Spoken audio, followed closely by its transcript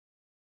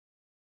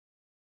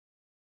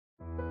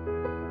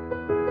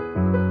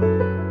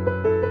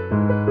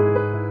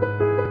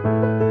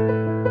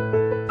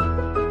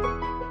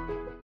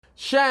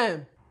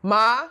Shem,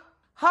 Ma,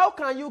 how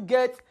can you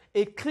get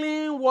a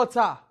clean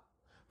water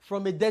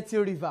from a dirty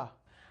river?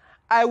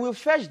 I will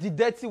fetch the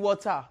dirty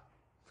water,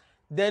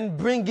 then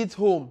bring it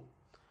home,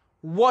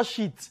 wash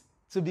it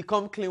to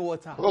become clean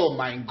water. Oh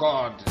my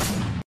God.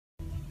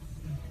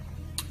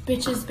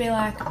 Bitches be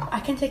like, I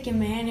can take your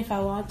man if I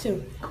want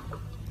to.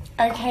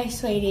 Okay,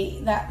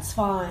 sweetie, that's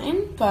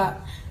fine,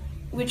 but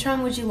which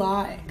one would you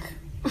like?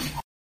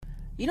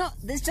 You know,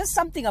 there's just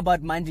something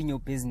about minding your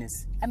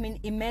business. I mean,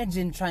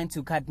 imagine trying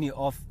to cut me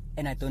off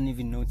and I don't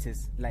even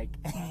notice. Like,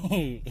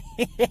 I'm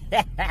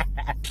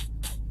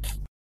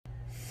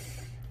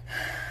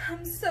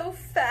so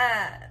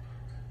fat.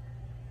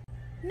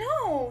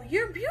 No,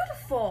 you're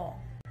beautiful.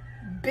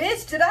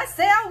 Bitch, did I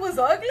say I was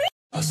ugly?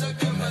 Mama.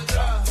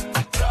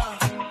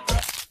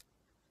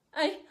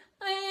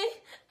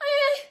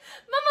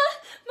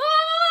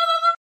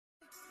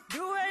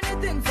 Do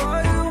anything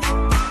for you.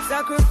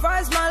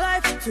 Sacrifice my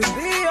life to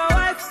be your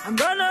wife. I'm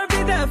gonna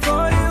be there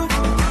for you.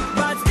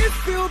 But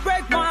if you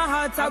break my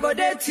heart, I go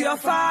dead to your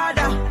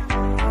father.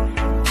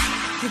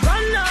 You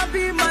gonna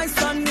be my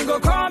son, you go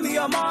call me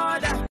your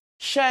mother.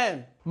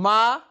 Shem,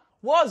 Ma,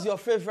 what's your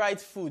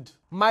favorite food?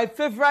 My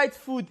favorite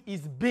food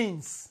is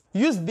beans.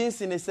 Use beans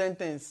in a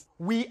sentence.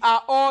 We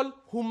are all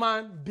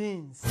human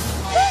beings.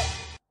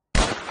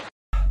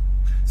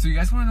 So you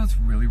guys want to know what's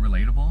really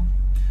relatable?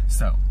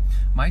 So,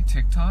 my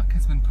TikTok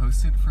has been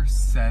posted for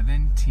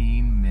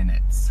 17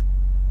 minutes.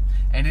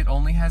 And it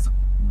only has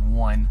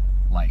 1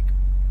 like.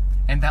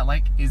 And that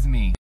like is me.